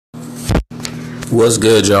What's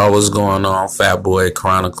good, y'all? What's going on? Fat Boy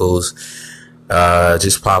Chronicles.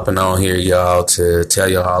 Just popping on here, y'all, to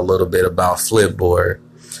tell y'all a little bit about Flipboard.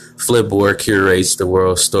 Flipboard curates the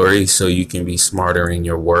world story so you can be smarter in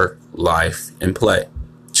your work, life, and play.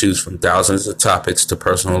 Choose from thousands of topics to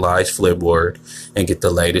personalize Flipboard and get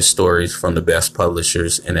the latest stories from the best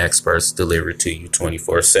publishers and experts delivered to you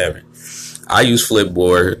 24/7. I use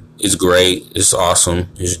Flipboard. It's great. It's awesome.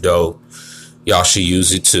 It's dope. Y'all should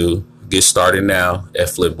use it too. Get started now at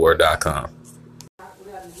flipboard.com.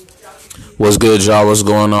 What's good, y'all? What's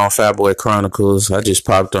going on, Fat Boy Chronicles? I just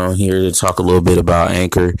popped on here to talk a little bit about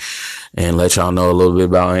Anchor and let y'all know a little bit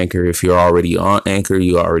about Anchor. If you're already on Anchor,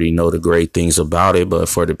 you already know the great things about it. But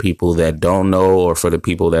for the people that don't know, or for the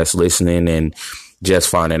people that's listening and just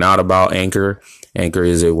finding out about Anchor, Anchor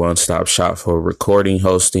is a one-stop shop for recording,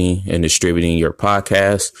 hosting, and distributing your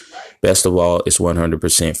podcast. Best of all, it's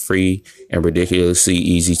 100% free and ridiculously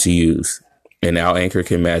easy to use. And now Anchor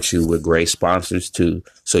can match you with great sponsors too,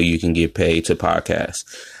 so you can get paid to podcast.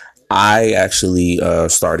 I actually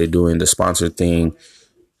started doing the sponsor thing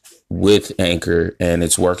with Anchor, and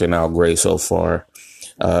it's working out great so far.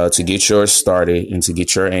 To get yours started and to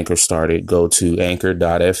get your Anchor started, go to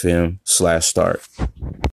anchor.fm/start.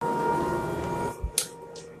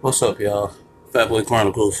 What's up, y'all? Fat Boy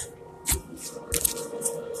Chronicles.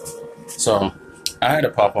 So, I had to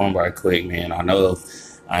pop on right quick, man. I know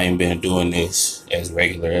I ain't been doing this as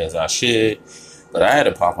regular as I should, but I had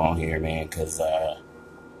to pop on here, man, because I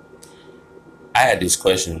had this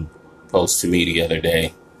question posed to me the other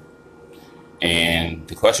day. And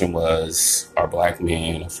the question was, are black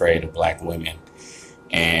men afraid of black women?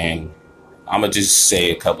 And I'm going to just say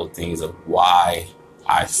a couple of things of why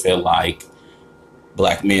I feel like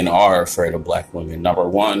black men are afraid of black women. Number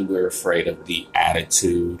one, we're afraid of the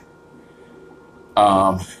attitude.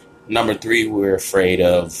 Number three, we're afraid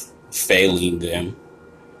of failing them.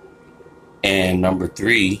 And number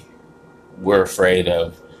three, we're afraid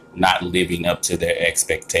of not living up to their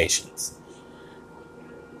expectations.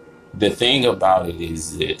 The thing about it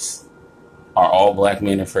is this: are all black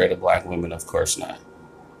men afraid of black women? Of course not.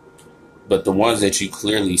 But the ones that you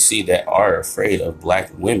clearly see that are afraid of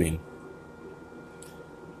black women,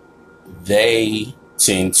 they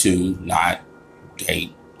tend to not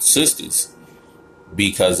date sisters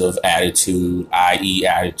because of attitude, i.e.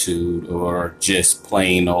 attitude, or just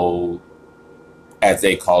plain old, as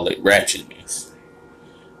they call it, ratchetness.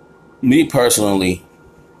 Me personally,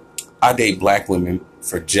 I date black women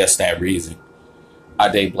for just that reason. I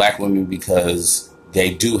date black women because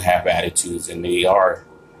they do have attitudes and they are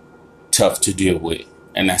tough to deal with,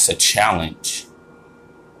 and that's a challenge.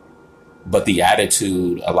 But the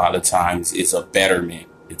attitude a lot of times is a betterment.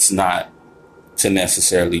 It's not to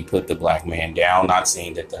necessarily put the black man down. Not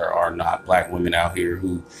saying that there are not black women out here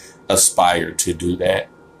who aspire to do that.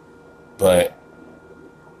 But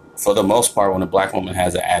for the most part, when a black woman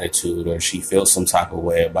has an attitude or she feels some type of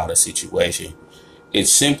way about a situation,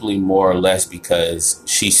 it's simply more or less because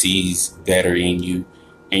she sees better in you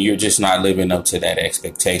and you're just not living up to that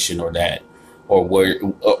expectation or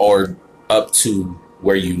up to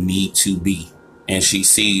where you need to be. And she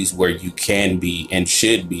sees where you can be and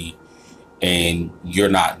should be, and you're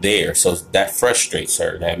not there. So that frustrates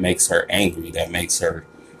her. That makes her angry. That makes her,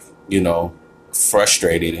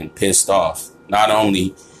 frustrated and pissed off. Not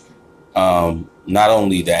only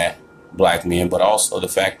that, black men, but also the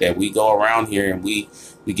fact that we go around here and we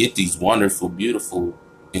get these wonderful, beautiful,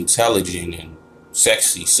 intelligent, and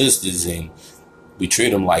sexy sisters, and we treat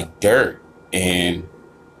them like dirt, and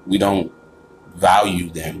we don't value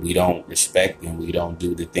them, we don't respect them, we don't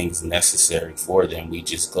do the things necessary for them. We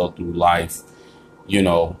just go through life,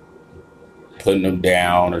 putting them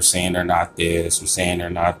down or saying they're not this or saying they're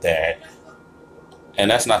not that. And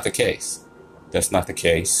that's not the case. That's not the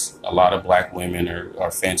case. A lot of black women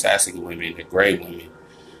are fantastic women, they're great women,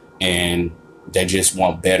 and they just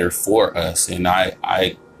want better for us. And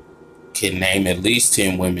I can name at least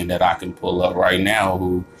 10 women that I can pull up right now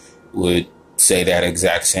who would say that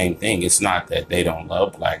exact same thing. It's not that they don't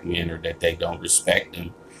love black men or that they don't respect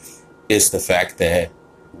them. It's the fact that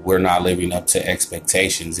we're not living up to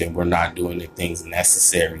expectations and we're not doing the things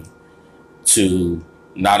necessary to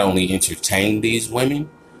not only entertain these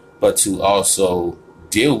women, but to also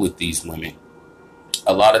deal with these women.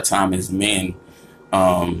 A lot of time as men,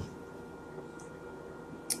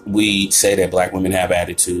 we say that black women have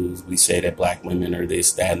attitudes. We say that black women are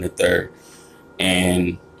this, that, and the third.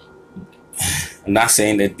 And I'm not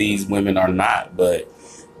saying that these women are not, but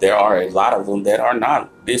there are a lot of them that are not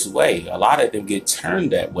this way. A lot of them get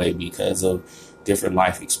turned that way because of different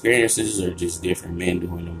life experiences, or just different men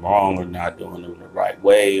doing them wrong or not doing them the right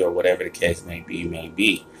way, or whatever the case may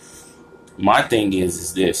be. My thing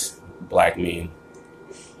is this, black men,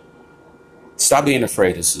 stop being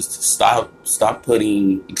afraid of sisters. Stop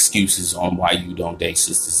putting excuses on why you don't date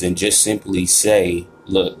sisters, and just simply say,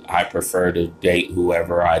 look, I prefer to date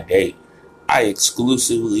whoever I date. I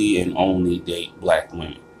exclusively and only date black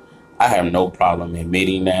women. I have no problem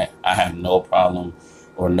admitting that. I have no problem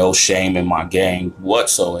or no shame in my game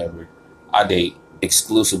whatsoever. I date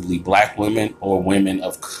exclusively black women or women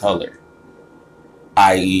of color,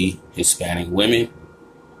 i.e. Hispanic women,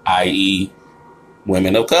 i.e.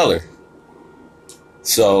 women of color.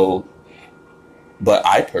 So, but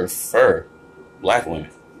I prefer black women.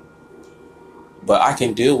 But I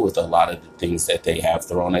can deal with a lot of the things that they have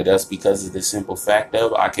thrown at us because of the simple fact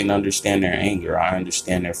of I can understand their anger. I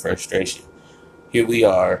understand their frustration. Here we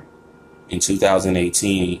are in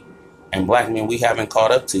 2018, and black men, we haven't caught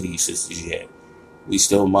up to these sisters yet. We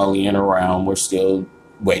still mullying around. We're still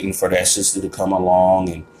waiting for that sister to come along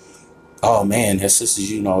and, oh man, that sister,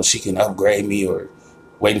 she can upgrade me, or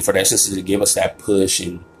waiting for that sister to give us that push,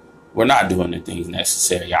 and we're not doing the things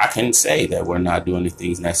necessary. I can say that we're not doing the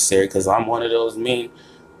things necessary because I'm one of those men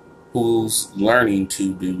who's learning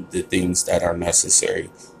to do the things that are necessary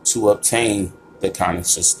to obtain the kind of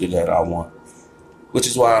sister that I want, which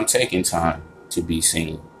is why I'm taking time to be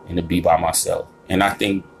single and to be by myself. And I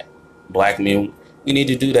think black men, we need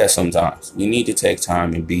to do that sometimes. We need to take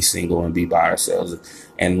time and be single and be by ourselves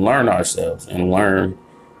and learn ourselves and learn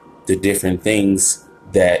the different things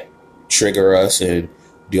that trigger us and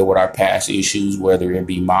deal with our past issues, whether it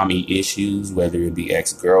be mommy issues, whether it be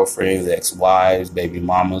ex-girlfriends, ex-wives, baby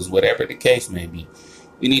mamas, whatever the case may be.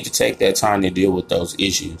 We need to take that time to deal with those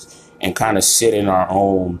issues and kind of sit in our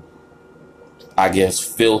own, I guess,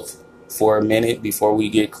 filth for a minute before we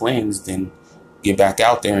get cleansed and get back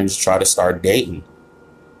out there and just try to start dating.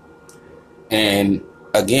 And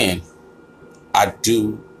again, I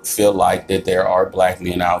do feel like that there are black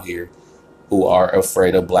men out here who are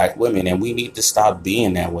afraid of black women, and we need to stop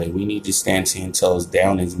being that way. We need to stand 10 toes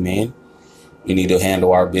down as men. We need to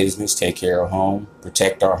handle our business, take care of home,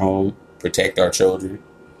 protect our children,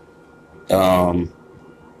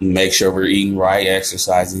 make sure we're eating right,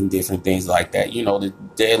 exercising, different things like that.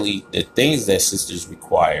 The things that sisters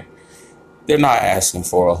require. They're not asking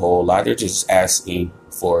for a whole lot. They're just asking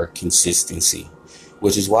for consistency,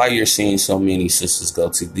 which is why you're seeing so many sisters go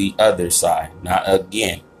to the other side. Now,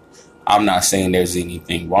 again, I'm not saying there's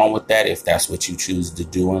anything wrong with that. If that's what you choose to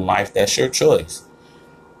do in life, that's your choice.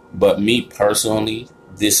 But me personally,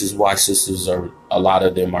 this is why a lot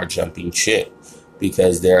of them are jumping ship,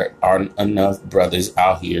 because there aren't enough brothers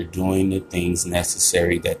out here doing the things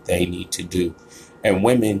necessary that they need to do. And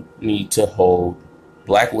black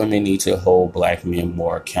women need to hold black men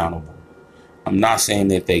more accountable. I'm not saying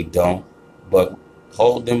that they don't, but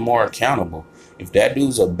hold them more accountable. If that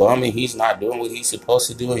dude's a bum and he's not doing what he's supposed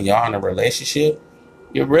to do and y'all in a relationship,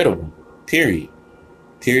 get rid of him. Period.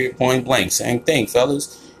 Point blank. Same thing,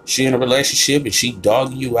 fellas. She in a relationship and she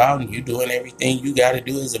dogging you out and you doing everything you got to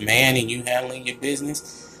do as a man and you handling your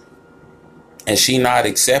business, and she not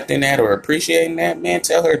accepting that or appreciating that, man,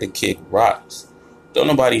 tell her to kick rocks. Don't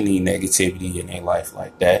nobody need negativity in their life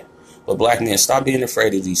like that. But black men, stop being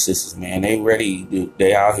afraid of these sisters, man.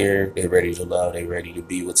 They out here, they ready to love, they ready to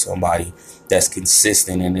be with somebody that's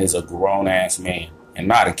consistent and is a grown-ass man and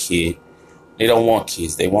not a kid. They don't want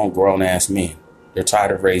kids. They want grown-ass men. They're tired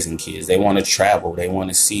of raising kids. They want to travel. They want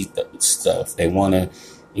to see stuff. They want to,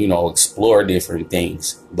 explore different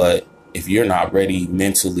things. But if you're not ready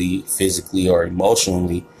mentally, physically, or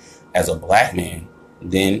emotionally as a black man,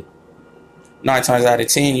 then 9 times out of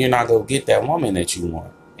 10, you're not going to get that woman that you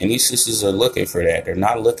want. And these sisters are looking for that. They're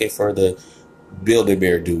not looking for the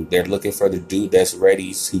Build-A-Bear dude. They're looking for the dude that's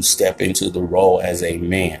ready to step into the role as a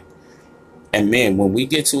man. And men, when we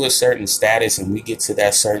get to a certain status and we get to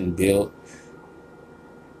that certain build,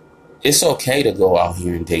 it's okay to go out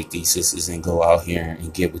here and date these sisters and go out here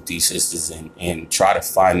and get with these sisters and try to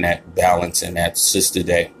find that balance and that sister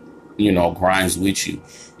that, grinds with you.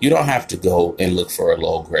 You don't have to go and look for a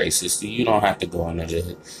low grade sister. You don't have to go into the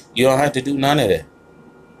hood. You don't have to do none of that.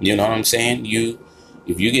 You know what I'm saying?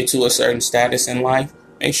 If you get to a certain status in life,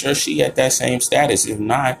 make sure she at that same status. If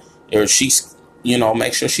not, or she's,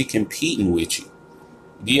 make sure she competing with you.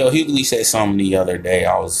 D.L. Hughley said something the other day.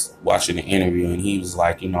 I was watching an interview and he was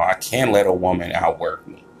like, I can't let a woman outwork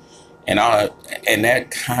me. And that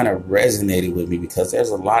kind of resonated with me because there's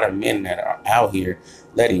a lot of men that are out here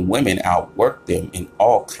letting women outwork them in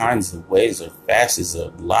all kinds of ways or facets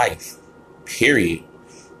of life, period.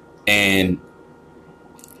 And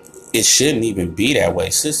it shouldn't even be that way.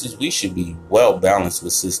 Sisters, we should be well balanced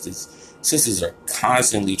with sisters. Sisters are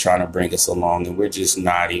constantly trying to bring us along, and we're just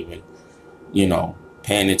not even,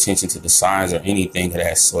 paying attention to the signs or anything of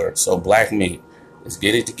that sort. So black men, let's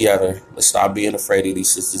get it together. Let's stop being afraid of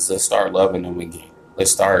these sisters. Let's start loving them again.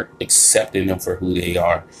 Let's start accepting them for who they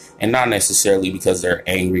are, and not necessarily because they're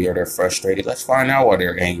angry or they're frustrated. Let's find out why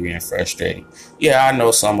they're angry and frustrated. Yeah, I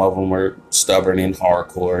know some of them are stubborn and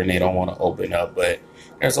hardcore and they don't want to open up, but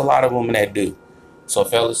there's a lot of women that do. So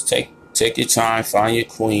fellas, take your time, find your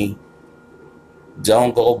queen.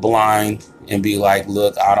 Don't go blind and be like,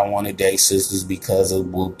 look, I don't want to date sisters because of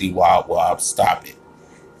whoop-de wop wop. Stop it.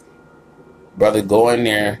 Brother, go in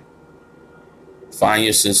there, find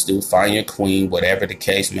your sister, find your queen, whatever the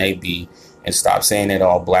case may be, and stop saying that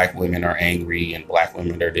all black women are angry and black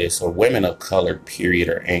women are this, or women of color, period,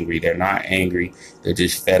 are angry. They're not angry. They're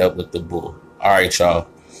just fed up with the bull. All right, y'all.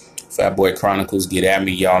 Fat Boy Chronicles, get at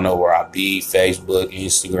me. Y'all know where I be. Facebook,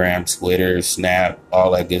 Instagram, Twitter, Snap,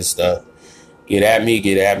 all that good stuff. Get at me,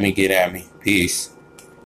 get at me, get at me. Peace.